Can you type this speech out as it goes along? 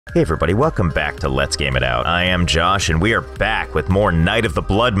Hey everybody, welcome back to Let's Game It Out. I am Josh, and we are back with more Night of the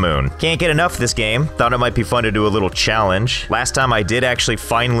Blood Moon. Can't get enough of this game. Thought it might be fun to do a little challenge. Last time I did actually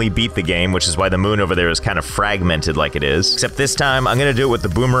finally beat the game, which is why the moon over there is kind of fragmented like it is. Except this time, I'm gonna do it with the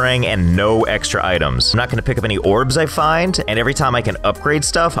boomerang and no extra items. I'm not gonna pick up any orbs I find, and every time I can upgrade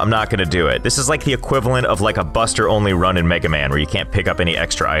stuff, I'm not gonna do it. This is like the equivalent of like a Buster-only run in Mega Man, where you can't pick up any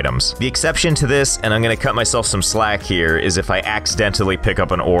extra items. The exception to this, and I'm gonna cut myself some slack here, is if I accidentally pick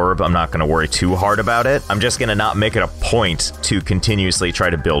up an orb, I'm not gonna worry too hard about it. I'm just gonna not make it a point to continuously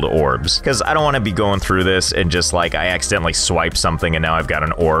try to build orbs, because I don't want to be going through this and just like I accidentally swipe something and now I've got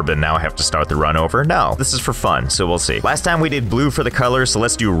an orb and now I have to start the run over. No, this is for fun, so we'll see. Last time we did blue for the color, so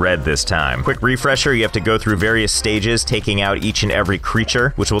let's do red this time. Quick refresher, you have to go through various stages, taking out each and every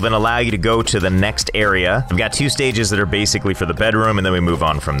creature, which will then allow you to go to the next area. I've got two stages that are basically for the bedroom, and then we move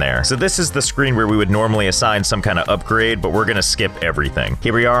on from there. So this is the screen where we would normally assign some kind of upgrade, but we're gonna skip everything.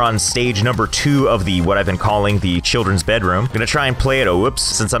 Here we are on stage number 2 of the, what I've been calling the children's bedroom. I'm gonna try and play it. Oh, whoops.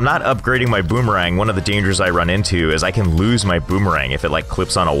 Since I'm not upgrading my boomerang, one of the dangers I run into is I can lose my boomerang if it like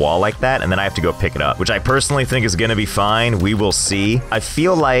clips on a wall like that, and then I have to go pick it up, which I personally think is gonna be fine. We will see. I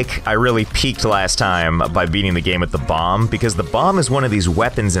feel like I really peaked last time by beating the game with the bomb, because the bomb is one of these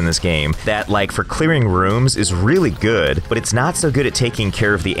weapons in this game that, like, for clearing rooms is really good, but it's not so good at taking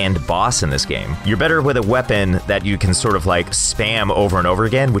care of the end boss in this game. You're better with a weapon that you can sort of like spam over and over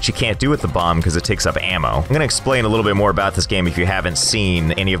again, which you can't do with the bomb because it takes up ammo. I'm gonna explain a little bit more about this game if you haven't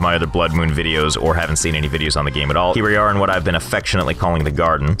seen any of my other Blood Moon videos or haven't seen any videos on the game at all. Here we are in what I've been affectionately calling the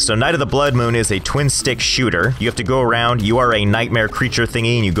garden. So Night of the Blood Moon is a twin stick shooter. You have to go around, you are a nightmare creature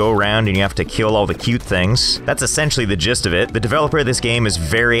thingy, and you go around and you have to kill all the cute things. That's essentially the gist of it. The developer of this game is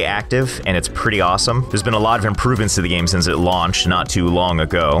very active and it's pretty awesome. There's been a lot of improvements to the game since it launched not too long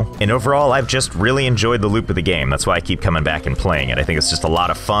ago. And overall, I've just really enjoyed the loop of the game. That's why I keep coming back and playing it. I think it's just a lot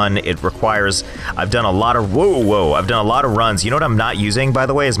of fun. It requires, I've done a lot of, I've done a lot of runs. You know what I'm not using, by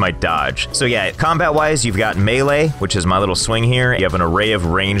the way, is my dodge. So yeah, combat-wise, you've got melee, which is my little swing here. You have an array of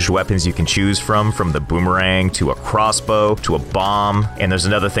ranged weapons you can choose from the boomerang to a crossbow to a bomb. And there's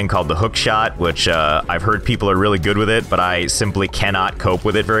another thing called the hook shot, which I've heard people are really good with it, but I simply cannot cope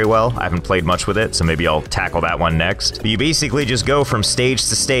with it very well. I haven't played much with it, so maybe I'll tackle that one next. But you basically just go from stage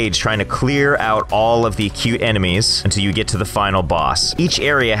to stage, trying to clear out all of the cute enemies until you get to the final boss. Each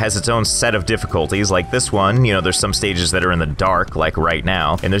area has its own set of difficulties, like this one, you know, there's some stages that are in the dark, like right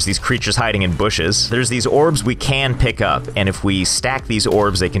now, and there's these creatures hiding in bushes. There's these orbs we can pick up, and if we stack these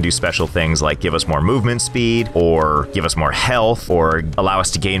orbs, they can do special things like give us more movement speed, or give us more health, or allow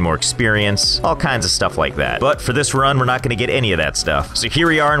us to gain more experience, all kinds of stuff like that. But for this run, we're not gonna get any of that stuff. So here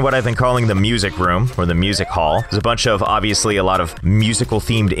we are in what I've been calling the music room, or the music hall. There's a bunch of, obviously, a lot of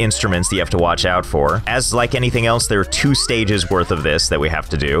musical-themed instruments that you have to watch out for. As like anything else, there are 2 stages worth of this that we have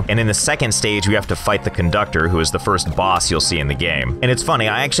to do, and in the second stage, we have to fight the conductor, who is the first boss you'll see in the game. And it's funny,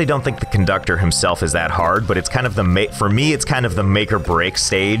 I actually don't think the conductor himself is that hard, but it's kind of the for me, it's kind of the make or break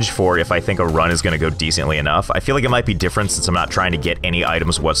stage for if I think a run is gonna go decently enough. I feel like it might be different since I'm not trying to get any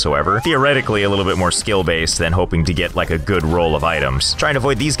items whatsoever. Theoretically, a little bit more skill-based than hoping to get like a good roll of items. Trying to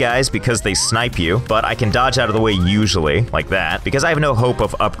avoid these guys because they snipe you, but I can dodge out of the way usually, like that, because I have no hope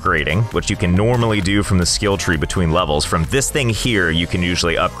of upgrading, which you can normally do from the skill tree between levels. From this thing here, you can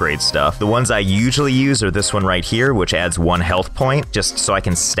usually upgrade stuff. The ones I usually use are this one right here, which adds 1 health point, just so I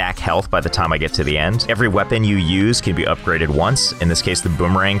can stack health by the time I get to the end. Every weapon you use can be upgraded once. In this case, the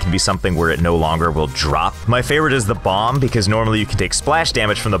boomerang can be something where it no longer will drop. My favorite is the bomb, because normally you can take splash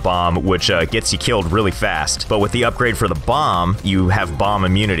damage from the bomb, which gets you killed really fast. But with the upgrade for the bomb, you have bomb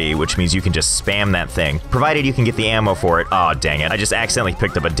immunity, which means you can just spam that thing, provided you can get the ammo for it. Aw, dang it. I just accidentally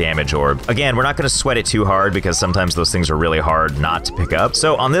picked up a damage orb. Again, we're not gonna sweat it too hard, because sometimes those things are really hard not to pick up.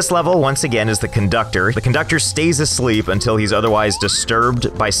 So on this level, once again, is the conductor. The conductor stays asleep until he's otherwise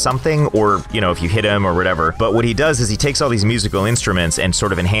disturbed by something, or, you know, if you hit him or whatever. But what he does is he takes all these musical instruments and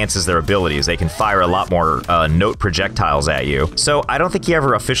sort of enhances their abilities. They can fire a lot more note projectiles at you. So I don't think he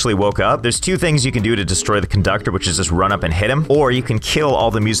ever officially woke up. There's 2 things you can do to destroy the conductor, which is just run up and hit him, or you can kill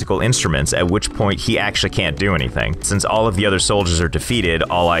all the musical instruments, at which point he actually can't do anything. Since all of the other soldiers are defeated,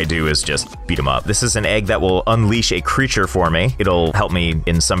 all I do is just beat him up. This is an egg that will unleash a creature for me. It'll help me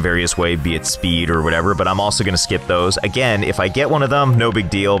in some various way, be it speed or whatever, but I'm also gonna skip those. Again, if I get one of them, no big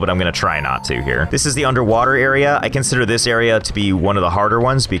deal, but I'm gonna try not to here. This is the underwater area. I consider this area to be one of the harder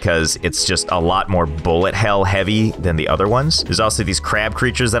ones because it's just a lot more bullet hell heavy than the other ones. There's also these crab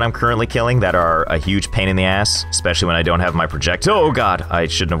creatures that I'm currently killing that are a huge pain in the ass, especially when I don't have my projectile. Oh god, I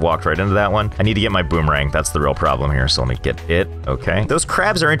shouldn't have walked right into that one. I need to get my boomerang. That's the real problem here, so let me get it. Okay. Those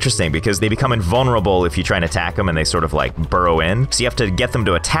crabs are interesting because they become invulnerable if you try and attack them and they sort of like burrow in. So so you have to get them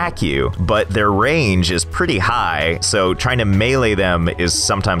to attack you, but their range is pretty high, so trying to melee them is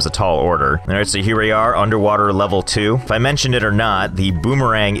sometimes a tall order. All right, so here we are, underwater level 2. If I mentioned it or not, the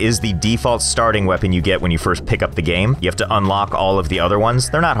boomerang is the default starting weapon you get when you first pick up the game. You have to unlock all of the other ones.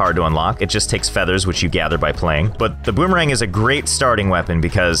 They're not hard to unlock. It just takes feathers, which you gather by playing. But the boomerang is a great starting weapon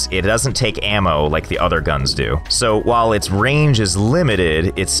because it doesn't take ammo like the other guns do. So while its range is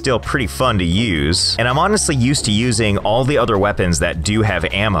limited, it's still pretty fun to use. And I'm honestly used to using all the other weapons that do have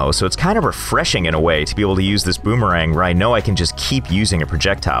ammo, so it's kind of refreshing in a way to be able to use this boomerang where I know I can just keep using a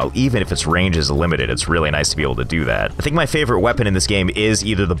projectile, even if its range is limited. It's really nice to be able to do that. I think my favorite weapon in this game is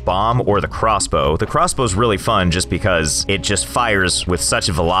either the bomb or the crossbow. The crossbow is really fun just because it just fires with such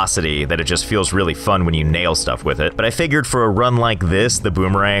velocity that it just feels really fun when you nail stuff with it. But I figured for a run like this, the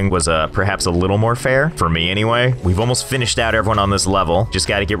boomerang was perhaps a little more fair, for me anyway. We've almost finished out everyone on this level. Just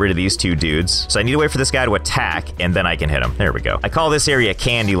gotta get rid of these two dudes. So I need to wait for this guy to attack, and then I can hit him. There we go. I call this area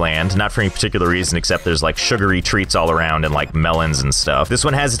Candyland, not for any particular reason except there's like sugary treats all around and like melons and stuff. This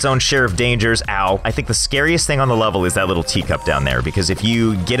one has its own share of dangers. Ow. I think the scariest thing on the level is that little teacup down there, because if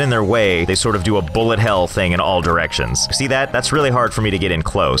you get in their way, they sort of do a bullet hell thing in all directions. See that? That's really hard for me to get in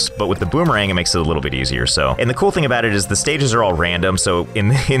close, but with the boomerang, it makes it a little bit easier. So, and the cool thing about it is the stages are all random, so in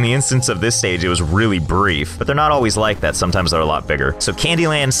the instance of this stage, it was really brief, but they're not always like that. Sometimes they're a lot bigger. So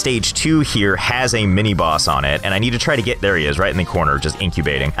Candyland Stage 2 here has a mini boss on it, and I need to try to get, there he is, right in the corner, just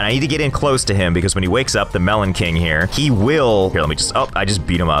incubating. And I need to get in close to him because when he wakes up, the Melon King here, he will, here, let me just, oh, I just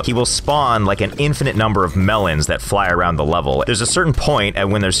beat him up. He will spawn like an infinite number of melons that fly around the level. There's a certain point at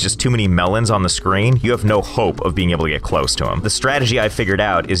when there's just too many melons on the screen, you have no hope of being able to get close to him. The strategy I figured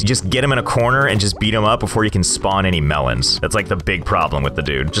out is just get him in a corner and just beat him up before you can spawn any melons. That's like the big problem with the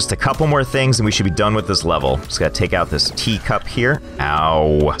dude. Just a couple more things and we should be done with this level. Just gotta take out this teacup here.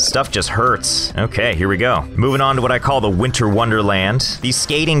 Ow. Stuff just hurts. Okay, here we go. Moving on to what I call the Winter Wonderland. These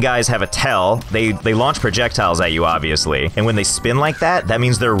skating guys have a tell. They launch projectiles at you, obviously. And when they spin like that, that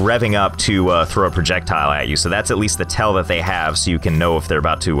means they're revving up to throw a projectile at you. So that's at least the tell that they have, so you can know if they're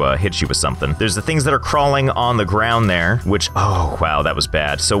about to hit you with something. There's the things that are crawling on the ground there, which, oh, wow, that was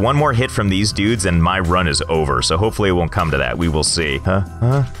bad. So one more hit from these dudes and my run is over. So hopefully it won't come to that. We will see.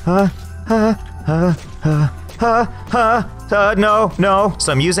 No.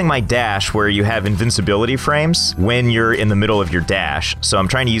 So I'm using my dash where you have invincibility frames when you're in the middle of your dash. So I'm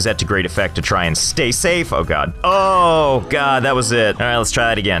trying to use that to great effect to try and stay safe. Oh God. Oh God, that was it. All right, let's try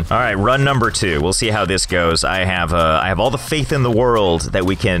that again. All right, run number 2. We'll see how this goes. I have all the faith in the world that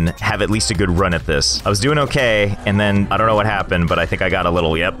we can have at least a good run at this. I was doing okay, and then I don't know what happened, but I think I got a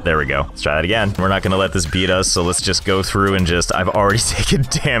little, yep, there we go. Let's try that again. We're not gonna let this beat us, so let's just go through and I've already taken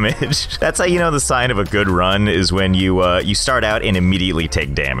damage. That's how you know the sign of a good run is when you start out and immediately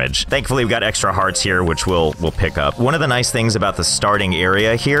take damage. Thankfully, we've got extra hearts here, which we'll pick up. One of the nice things about the starting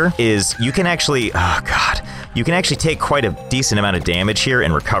area here is you can actually, oh God, you can actually take quite a decent amount of damage here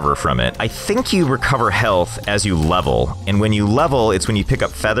and recover from it. I think you recover health as you level, and when you level, it's when you pick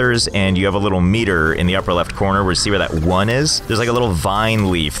up feathers and you have a little meter in the upper left corner where you see where that 1 is. There's like a little vine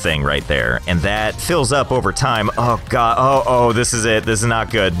leaf thing right there, and that fills up over time. Oh God, oh, this is it. This is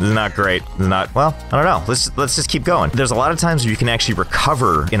not good. This is not great. This is not, well, I don't know. Let's just keep going. There's a lot of times where you can actually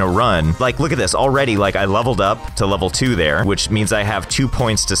recover in a run. Like, look at this already. Like, I leveled up to level 2 there, which means I have 2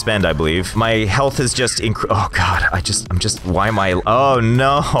 points to spend, I believe. My health is just oh God, why am I, oh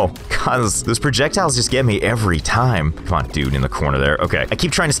no. God, those projectiles just get me every time. Come on, dude in the corner there. Okay, I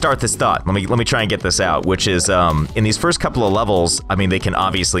keep trying to start this thought. Let me try and get this out, which is, in these first couple of levels, I mean, they can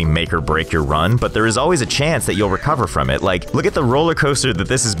obviously make or break your run, but there is always a chance that you'll recover from it. Like, look at the roller coaster that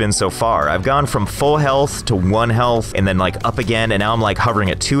this has been so far. I've gone from full health to 1 health, and then like up again, and now I'm like hovering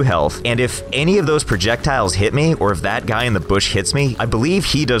at 2 health. And if any of those projectiles hit me, or if that guy in the bush hits me, I believe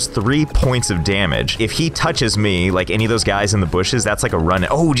he does 3 points of damage. If he touches me, like any of those guys in the bushes, that's like a run.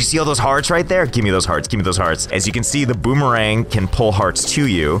 Oh, do you see all those hearts right there? Give me those hearts, give me those hearts. As you can see, the boomerang can pull hearts to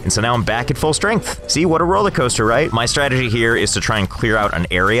you, and so now I'm back at full strength. See, what a roller coaster, right? My strategy here is to try and clear out an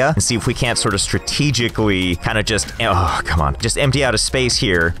area and see if we can't sort of strategically kind of just, oh, come on, just empty out a space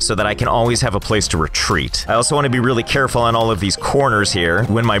here so that I can always have a place to retreat. I also want to be really careful on all of these corners here.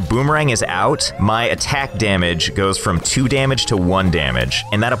 When my boomerang is out, my attack damage goes from 2 damage to 1 damage,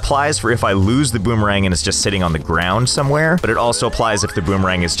 and that applies for if I lose the boomerang and it's just sitting on the ground somewhere, but it also applies if the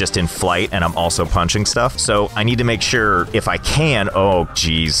boomerang is just in flight and I'm also punching stuff. So I need to make sure if I can, oh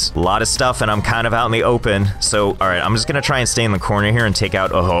geez, a lot of stuff and I'm kind of out in the open. So, all right, I'm just gonna try and stay in the corner here and take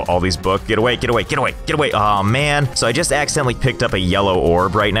out, all these books. Get away, get away, get away, get away. Oh man. So I just accidentally picked up a yellow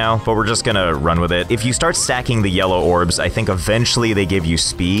orb right now, but we're just gonna run with it. If you start stacking the yellow orbs, I think eventually they give you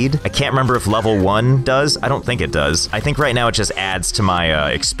speed. I can't remember if level 1 does. I don't think it does. I think right now it just adds to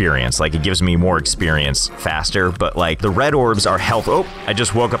my experience. Like it gives me more experience faster, but like the red orbs are health. Oh, I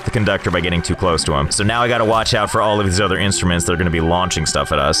just woke up the conductor by getting too close to him. So now I gotta watch out for all of these other instruments that are gonna be launching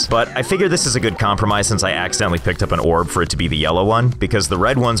stuff at us. But I figure this is a good compromise since I accidentally picked up an orb for it to be the yellow one, because the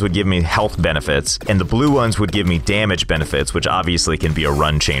red ones would give me health benefits and the blue ones would give me damage benefits, which obviously can be a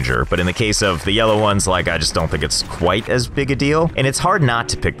run changer. But in the case of the yellow ones, like I just don't think it's quite as big a deal. And it's hard not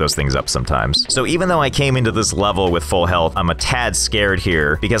to pick those things up sometimes. So even though I came into this level with full health, I'm a tad scared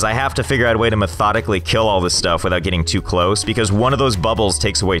here because I have to figure out a way to methodically kill all this stuff without getting too close, because one of those bubbles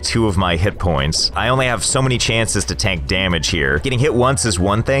takes away 2 of my hit points. I only have so many chances to tank damage here. Getting hit once is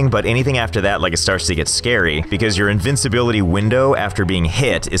one thing, but anything after that, like, it starts to get scary because your invincibility window after being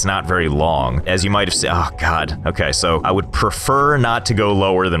hit is not very long, as you might have seen. Oh god. Okay, so I would prefer not to go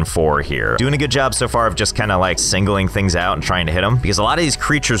lower than 4 here. Doing a good job so far of just kind of like singling things out and trying to hit them, because a lot of these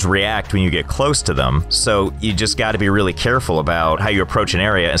creatures react when you get close to them, so you just got to be really careful about how you approach an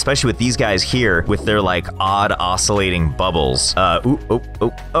area, especially with these guys here with their like odd oscillating bubbles. That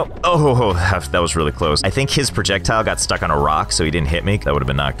was really close. I think his projectile got stuck on a rock, so he didn't hit me. That would have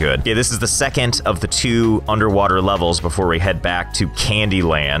been not good. Yeah, this is the second of the 2 underwater levels before we head back to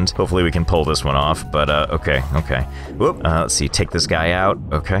Candyland. Hopefully we can pull this one off, but okay. Whoop. Let's see, take this guy out.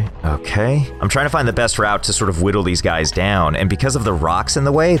 Okay. I'm trying to find the best route to sort of whittle these guys down, and because of the rocks in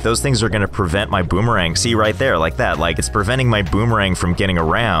the way, those things are going to prevent my boomerang. See right there, like that. Like, it's preventing my boomerang from getting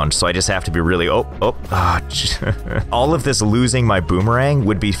around, so I just have to be really, all of this losing my boomerang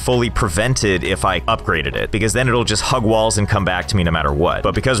would be fully prevented if I upgraded it, because then it'll just hug walls and come back to me no matter what.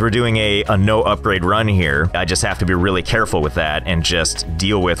 But because we're doing a no upgrade run here, I just have to be really careful with that and just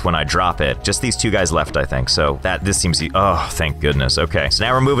deal with when I drop it. Just these 2 guys left, I think, so this seems, oh, thank goodness. Okay, so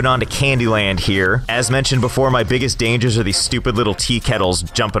now we're moving on to Candyland here. As mentioned before, my biggest dangers are these stupid little tea kettles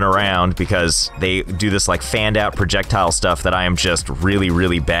jumping around, because they do this like fanned out projectile stuff that I am just really,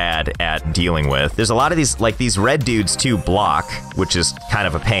 really bad at dealing with. There's a lot of these, like these red dudes too, block, which is kind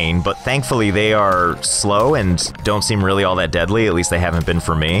of a pain, but thankfully they are slow and don't seem really all that deadly. At least they haven't been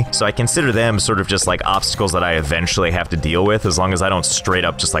for me. So I consider them sort of just like obstacles that I eventually have to deal with. As long as I don't straight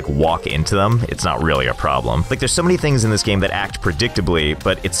up just like walk into them, it's not really a problem. Like, there's so many things in this game that act predictably,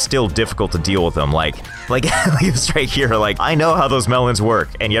 but it's still difficult to deal with them. Like this right here, like, I know how those melons work,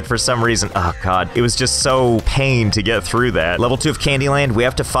 and yet for some reason, oh god, it was just so pain to get through that. Level 2 of Candyland, we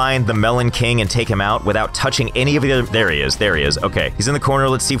have to find the Melon King and take him out without touching any of the other. There he is. Okay, he's in the corner.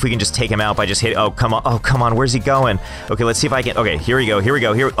 Let's see if we can just take him out by just hitting. Oh, come on, where's he going? Okay, let's see if I can. Okay, here we go.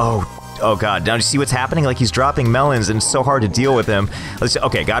 Oh god, now you see what's happening? Like, he's dropping melons and it's so hard to deal with him.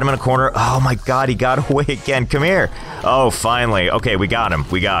 Okay, got him in a corner. Oh my god, he got away again. Come here. Oh, finally. Okay, we got him.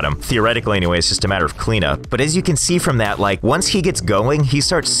 Theoretically anyway, it's just a matter of cleanup. But as you can see from that, like, once he gets going, he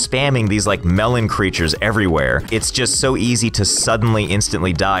starts spamming these like melon creatures everywhere. It's just so easy to suddenly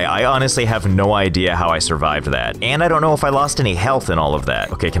instantly die. I honestly have no idea how I survived that. And I don't know if I lost any health in all of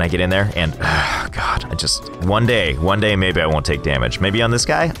that. Okay, can I get in there? And god, one day maybe I won't take damage. Maybe on this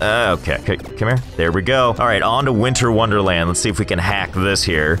guy? Okay, come here. There we go. All right, on to Winter Wonderland. Let's see if we can hack this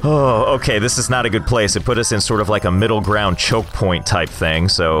here. Oh, okay, this is not a good place. It put us in sort of like a middle ground choke point type thing.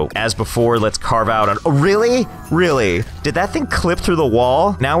 So, as before, let's carve out an. Oh, really? Really? Did that thing clip through the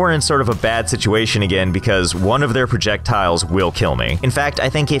wall? Now we're in sort of a bad situation again because one of their projectiles will kill me. In fact, I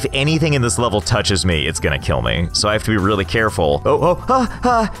think if anything in this level touches me, it's gonna kill me. So I have to be really careful.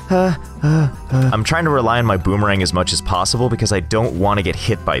 I'm trying to rely on my boomerang as much as possible because I don't want to get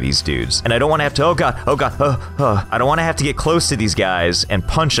hit by these dudes. And I don't want to have to, I don't want to have to get close to these guys and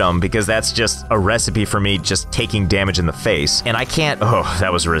punch them because that's just a recipe for me just taking damage in the face. And I can't,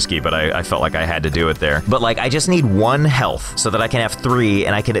 that was risky, but I felt like I had to do it there. But like, I just need 1 health so that I can have 3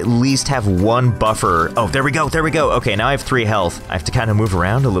 and I can at least have 1 buffer. Oh, there we go. Okay, now I have 3 health. I have to kind of move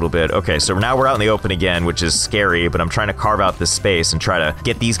around a little bit. Okay, so now we're out in the open again, which is scary, but I'm trying to carve out this space and try to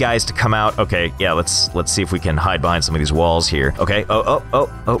get these guys to come out. Okay, yeah, let's see if we can hide behind some of these walls here. Okay,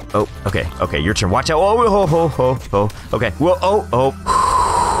 okay, your turn. Watch out. Okay, whoa,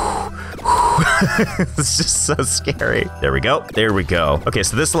 It's just so scary. There we go. There we go. Okay,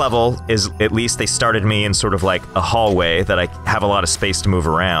 so this level is, at least they started me in sort of like a hallway that I have a lot of space to move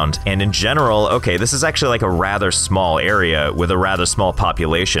around. And in general, okay, this is actually like a rather small area with a rather small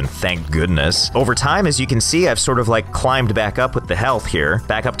population, thank goodness. Over time, as you can see, I've sort of like climbed back up with the health here,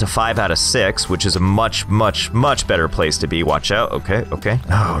 back up to 5 out of 6, which is a much, much, much better place to be. Watch out. Okay, okay.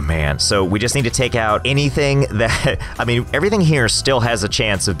 Oh man. So we just need to take out anything that, I mean, everything here still has a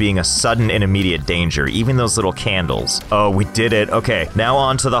chance of being a sudden and immediate danger, even those little candles. Oh, we did it. Okay, now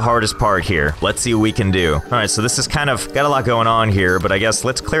on to the hardest part here. Let's see what we can do. All right, so this is kind of got a lot going on here, but I guess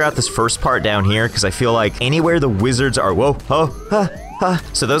let's clear out this first part down here, because I feel like anywhere the wizards are, whoa,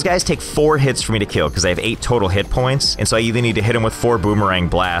 so those guys take 4 hits for me to kill, because I have 8 total hit points, and so I either need to hit them with 4 boomerang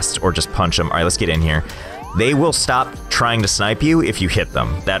blasts or just punch them. All right, let's get in here. They will stop trying to snipe you if you hit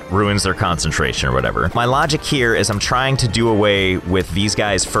them. That ruins their concentration or whatever. My logic here is I'm trying to do away with these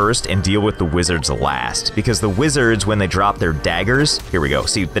guys first and deal with the wizards last. Because the wizards, when they drop their daggers, here we go.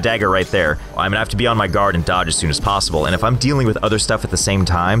 See, the dagger right there. I'm gonna have to be on my guard and dodge as soon as possible. And if I'm dealing with other stuff at the same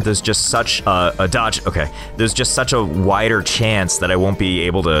time, there's just such a dodge. Okay, there's just such a wider chance that I won't be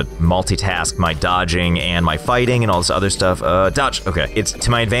able to multitask my dodging and my fighting and all this other stuff. Dodge. Okay, it's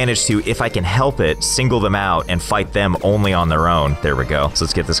to my advantage to, if I can help it, single them out and fight them only on their own. There we go. So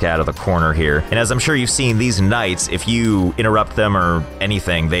let's get this guy out of the corner here. And as I'm sure you've seen, these knights, if you interrupt them or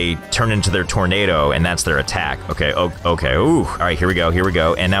anything, they turn into their tornado, and that's their attack. Okay, okay, ooh. All right, here we go, here we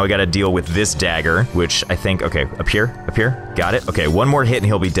go. And now we gotta deal with this dagger, which I think, okay, up here, got it. Okay, one more hit and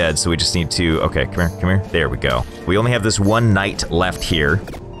he'll be dead, so we just need to, okay, come here. There we go. We only have this one knight left here.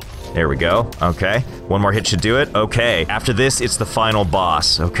 There we go. Okay, one more hit should do it. Okay, after this, it's the final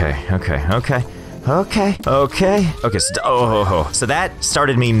boss. Okay. So that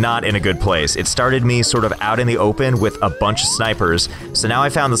started me not in a good place. It started me sort of out in the open with a bunch of snipers. So now I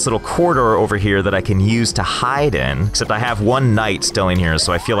found this little corridor over here that I can use to hide in, except I have one knight still in here,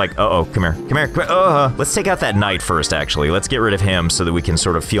 so I feel like, come here. Let's take out that knight first, actually. Let's get rid of him so that we can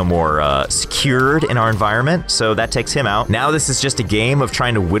sort of feel more secured in our environment. So that takes him out. Now this is just a game of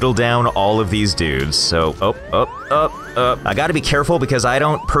trying to whittle down all of these dudes. So, I gotta be careful because I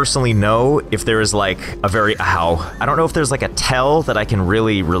don't personally know if there is like a I don't know if there's like a tell that I can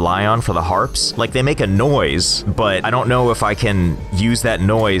really rely on for the harps. Like, they make a noise, but I don't know if I can use that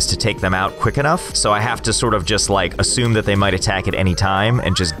noise to take them out quick enough. So I have to sort of just like assume that they might attack at any time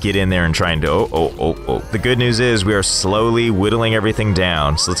and just get in there and try and do, The good news is we are slowly whittling everything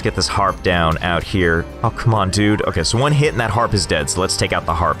down. So let's get this harp down out here. Oh, come on, dude. Okay, so one hit and that harp is dead. So let's take out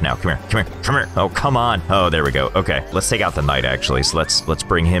the harp now. Come here. Oh, come on. Oh, there we go. Okay, let's take out the knight, actually. So let's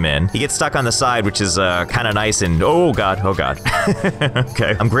bring him in. He gets stuck on the side, which is kind of nice, and oh god.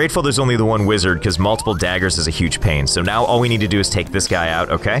 Okay, I'm grateful there's only the one wizard, because multiple daggers is a huge pain. So now all we need to do is take this guy out.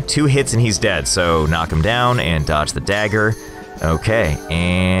 Okay, 2 hits and he's dead. So knock him down and dodge the dagger. Okay,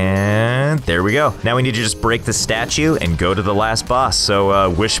 and there we go. Now we need to just break the statue and go to the last boss, so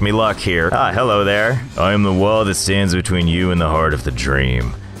wish me luck here. Ah, hello there. I am the wall that stands between you and the heart of the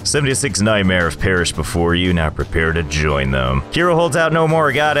dream. 76 nightmare have perished before you, now prepare to join them. Hero holds out no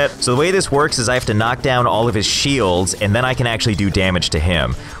more, got it. So the way this works is I have to knock down all of his shields, and then I can actually do damage to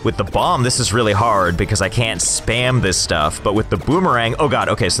him. With the bomb, this is really hard because I can't spam this stuff, but with the boomerang, oh god,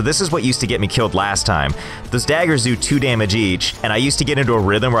 okay, so this is what used to get me killed last time. Those daggers do 2 damage each, and I used to get into a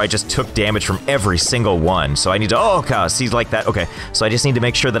rhythm where I just took damage from every single one. So I need to, oh god, see, like that, okay. So I just need to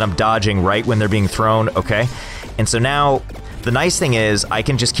make sure that I'm dodging right when they're being thrown, okay. And so now, the nice thing is, I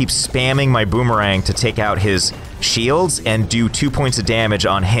can just keep spamming my boomerang to take out his shields and do 2 points of damage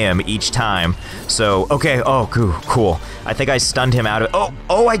on him each time. So, okay, oh, cool. I think I stunned him out of,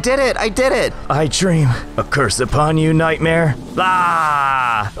 oh, I did it! I dream a curse upon you, nightmare.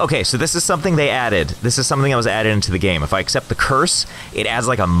 Ah! Okay, so this is something they added. This is something that was added into the game. If I accept the curse, it adds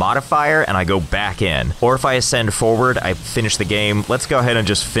like a modifier and I go back in. Or if I ascend forward, I finish the game. Let's go ahead and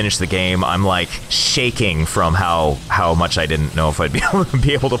just finish the game. I'm like shaking from how much I didn't know if I'd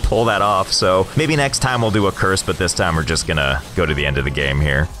be able to pull that off. So maybe next time we'll do a curse, but this time we're just gonna go to the end of the game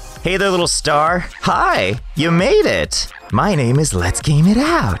here. Hey there, little star. Hi, you made it. My name is Let's Game It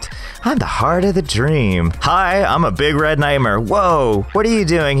Out. I'm the heart of the dream. Hi, I'm a big red nightmare. Whoa, what are you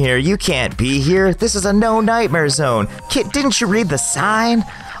doing here? You can't be here. This is a no nightmare zone. Kid, didn't you read the sign?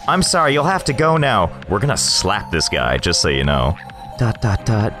 I'm sorry, you'll have to go now. We're gonna slap this guy, just so you know. ...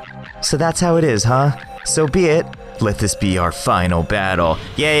 So that's how it is, huh? So be it. Let this be our final battle.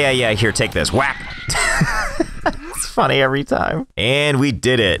 Yeah, here, take this. Whack! It's funny every time. And we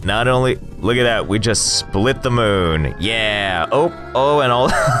did it. Not only... Look at that. We just split the moon. Yeah. Oh, and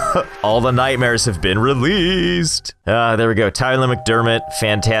all, all the nightmares have been released. There we go. Tyler McDermott,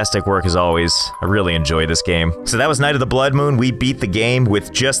 fantastic work as always. I really enjoy this game. So that was Night of the Blood Moon. We beat the game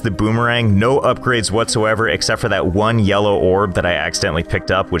with just the boomerang. No upgrades whatsoever, except for that one yellow orb that I accidentally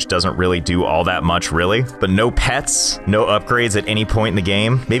picked up, which doesn't really do all that much, really. But no pets, no upgrades at any point in the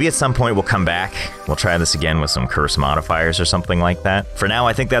game. Maybe at some point we'll come back. We'll try this again with some curse modifiers or something like that. For now,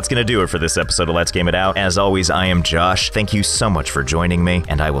 I think that's gonna do it for this episode of Let's Game It Out. As always, I am Josh. Thank you so much for joining me,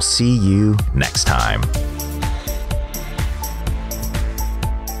 and I will see you next time.